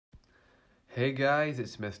Hey guys,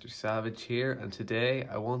 it's Mr. Savage here, and today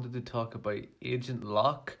I wanted to talk about Agent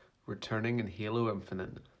Locke returning in Halo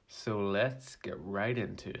Infinite. So let's get right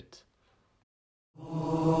into it.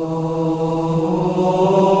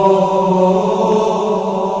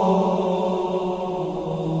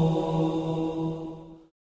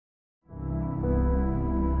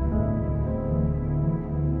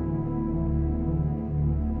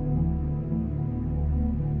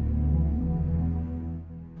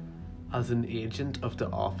 As an agent of the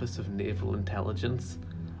Office of Naval Intelligence,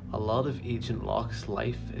 a lot of Agent Locke's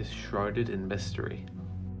life is shrouded in mystery.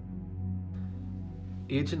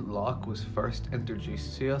 Agent Locke was first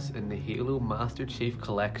introduced to us in the Halo Master Chief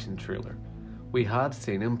Collection trailer. We had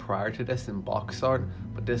seen him prior to this in box art,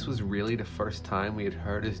 but this was really the first time we had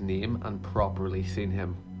heard his name and properly seen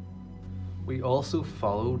him. We also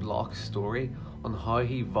followed Locke's story on how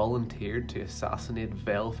he volunteered to assassinate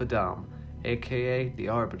Vel Fadam, aka the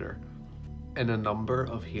Arbiter, in a number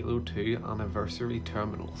of Halo 2 anniversary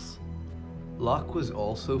terminals. Locke was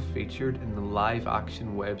also featured in the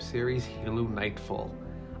live-action web series Halo Nightfall,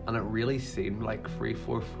 and it really seemed like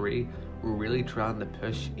 343 were really trying to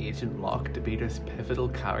push Agent Locke to be this pivotal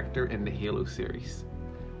character in the Halo series,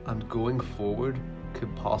 and going forward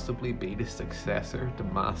could possibly be the successor to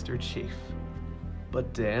Master Chief.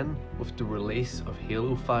 But then, with the release of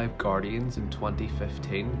Halo 5 Guardians in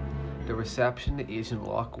 2015, the reception to Agent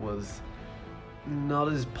Locke was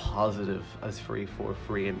not as positive as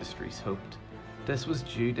 343 Industries hoped. This was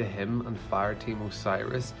due to him and Fireteam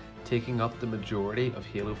Osiris taking up the majority of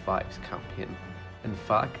Halo 5's campaign. In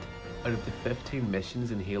fact, out of the 15 missions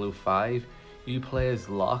in Halo 5, you play as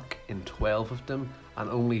Locke in 12 of them and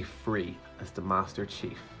only 3 as the Master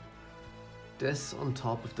Chief. This, on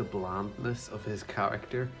top of the blandness of his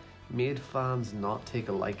character, made fans not take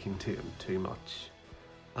a liking to him too much.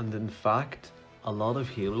 And in fact, a lot of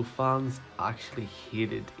Halo fans actually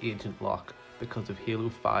hated Agent Locke because of Halo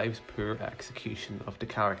 5's poor execution of the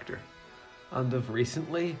character. And of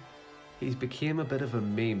recently, he's become a bit of a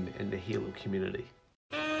meme in the Halo community.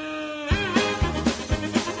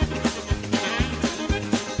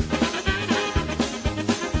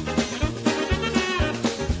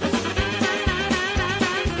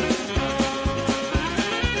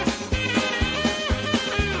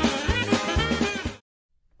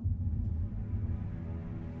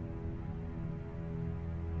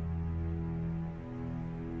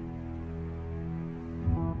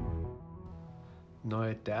 Now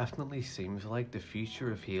it definitely seems like the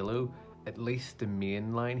future of Halo, at least the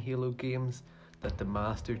mainline Halo games, that the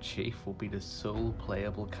Master Chief will be the sole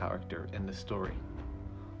playable character in the story.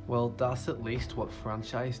 Well, that's at least what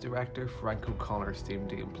franchise director Frank O'Connor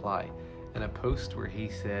seemed to imply in a post where he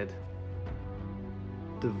said,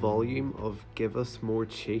 "The volume of Give Us More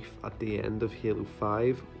Chief at the end of Halo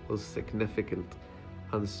 5 was significant,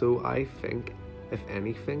 and so I think, if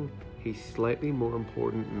anything, he's slightly more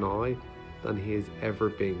important now than he has ever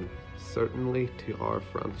been, certainly to our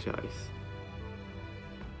franchise."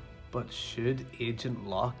 But should Agent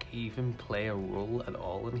Locke even play a role at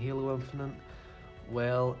all in Halo Infinite?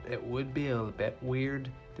 Well, it would be a bit weird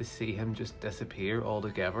to see him just disappear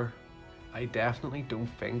altogether. I definitely don't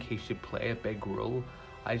think he should play a big role.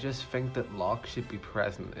 I just think that Locke should be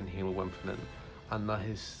present in Halo Infinite, and that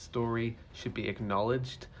his story should be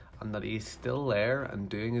acknowledged, and that he's still there and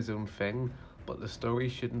doing his own thing, but the story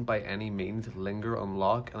shouldn't by any means linger on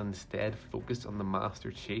Locke and instead focus on the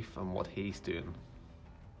Master Chief and what he's doing.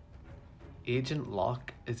 Agent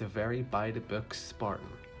Locke is a very by-the-book Spartan.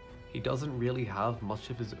 He doesn't really have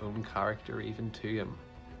much of his own character even to him.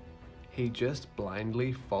 He just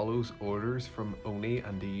blindly follows orders from ONI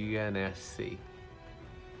and the UNSC.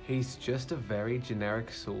 He's just a very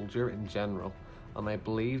generic soldier in general, and I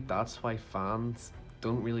believe that's why fans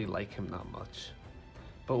don't really like him that much.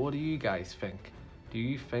 But what do you guys think? Do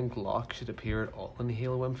you think Locke should appear at all in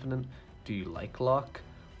Halo Infinite? Do you like Locke?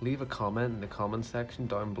 Leave a comment in the comment section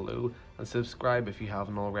down below and subscribe if you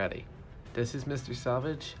haven't already. This is Mr.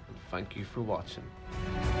 Savage, and thank you for watching.